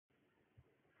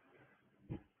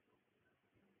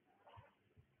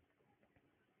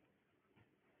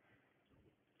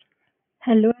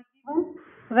Hello everyone,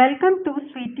 welcome to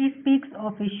Sweetie Speaks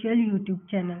official YouTube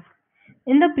channel.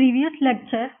 In the previous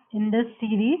lecture in this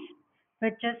series,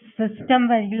 which is System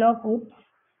Verilog OOPS,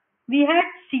 we had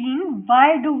seen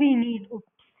why do we need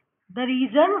OOPS, the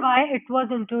reason why it was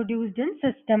introduced in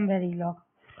System Verilog.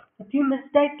 If you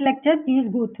missed that lecture, please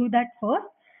go through that first.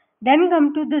 Then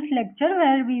come to this lecture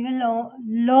where we will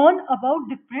learn about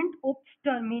different OOPS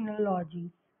terminologies.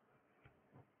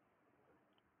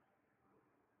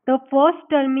 The first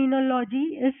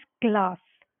terminology is class.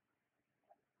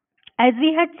 As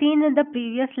we had seen in the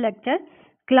previous lecture,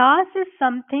 class is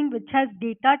something which has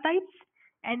data types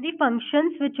and the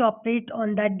functions which operate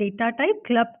on that data type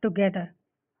clubbed together.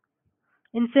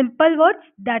 In simple words,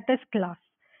 that is class.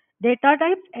 Data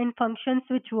types and functions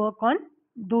which work on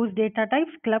those data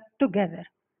types clubbed together.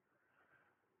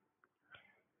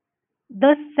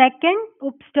 The second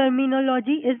OOPS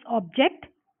terminology is object.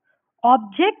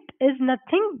 Object is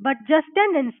nothing but just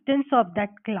an instance of that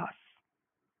class.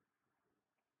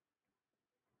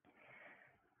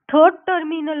 Third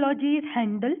terminology is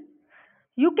handle.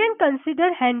 You can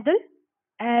consider handle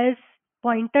as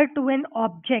pointer to an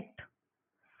object.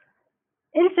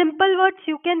 In simple words,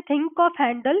 you can think of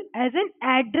handle as an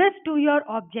address to your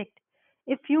object.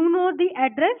 If you know the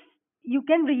address, you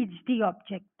can reach the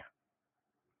object.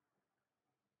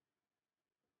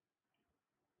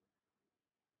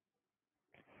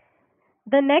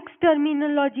 The next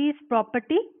terminology is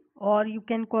property, or you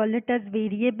can call it as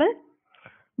variable.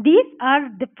 These are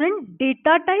different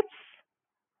data types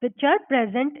which are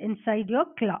present inside your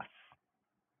class.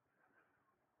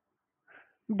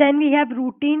 Then we have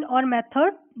routine or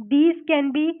method. These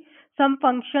can be some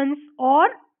functions or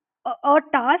a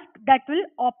task that will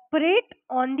operate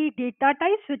on the data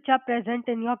types which are present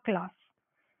in your class.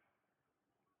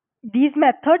 These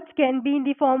methods can be in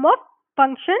the form of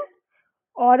function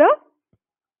or a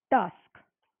task.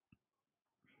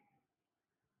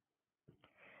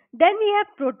 Then we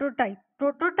have prototype.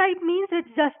 Prototype means it's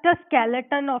just a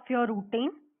skeleton of your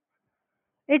routine.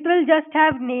 It will just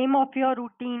have name of your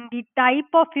routine, the type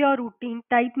of your routine.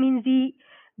 Type means the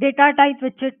data type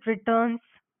which it returns,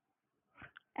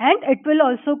 and it will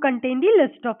also contain the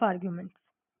list of arguments.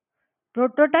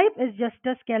 Prototype is just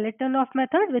a skeleton of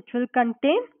method which will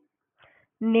contain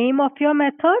name of your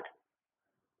method,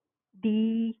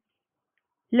 the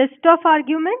list of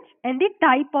arguments, and the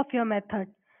type of your method.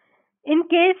 In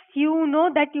case you know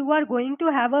that you are going to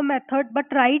have a method, but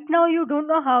right now you don't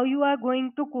know how you are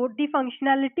going to code the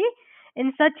functionality,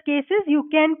 in such cases you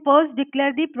can first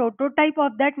declare the prototype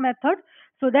of that method,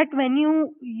 so that when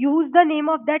you use the name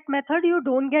of that method, you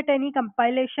don't get any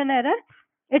compilation error.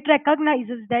 It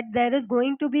recognizes that there is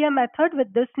going to be a method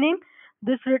with this name,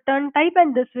 this return type,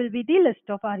 and this will be the list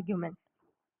of arguments.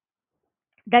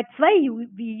 That's why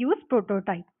we use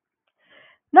prototype.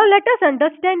 Now let us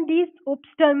understand these OOPS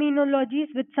terminologies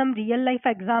with some real life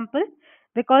example,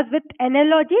 because with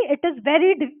analogy it is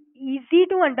very easy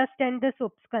to understand this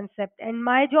OOPS concept, and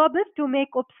my job is to make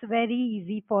OOPS very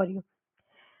easy for you.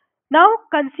 Now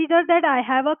consider that I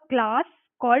have a class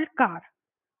called car.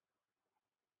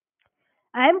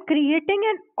 I am creating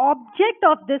an object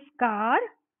of this car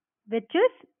which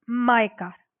is my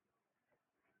car.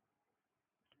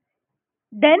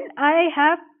 Then I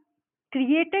have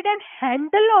created an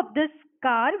handle of this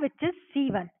car which is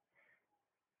C1.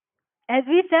 As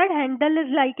we said, handle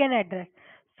is like an address.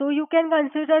 So you can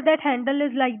consider that handle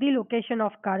is like the location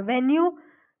of car. When you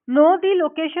know the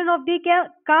location of the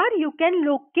car, you can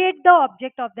locate the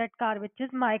object of that car, which is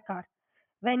my car.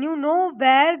 When you know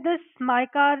where this my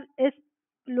car is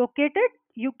located,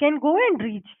 you can go and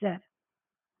reach there.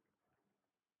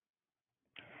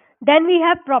 Then we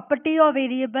have property or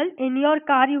variable. In your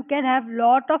car, you can have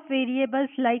lot of variables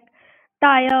like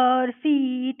tire,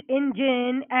 seat,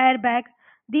 engine, airbag.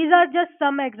 These are just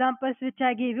some examples which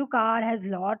I gave you. Car has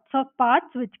lots of parts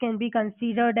which can be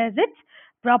considered as its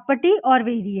property or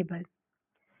variable.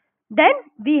 Then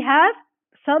we have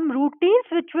some routines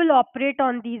which will operate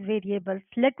on these variables.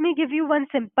 Let me give you one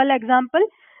simple example.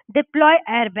 Deploy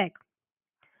airbag.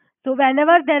 So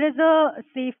whenever there is a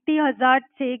safety hazard,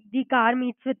 say the car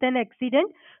meets with an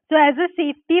accident, so as a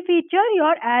safety feature,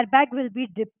 your airbag will be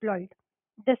deployed.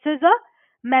 This is a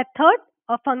method,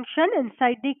 a function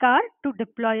inside the car to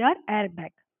deploy your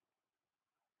airbag.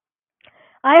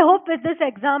 I hope with this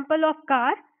example of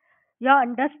car, your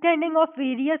understanding of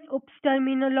various OOPS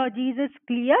terminologies is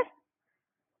clear.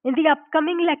 In the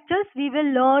upcoming lectures, we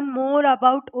will learn more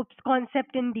about OOPS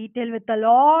concept in detail with a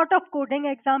lot of coding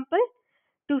examples.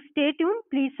 To stay tuned,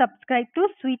 please subscribe to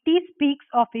Sweetie Speaks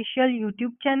official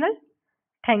YouTube channel.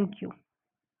 Thank you.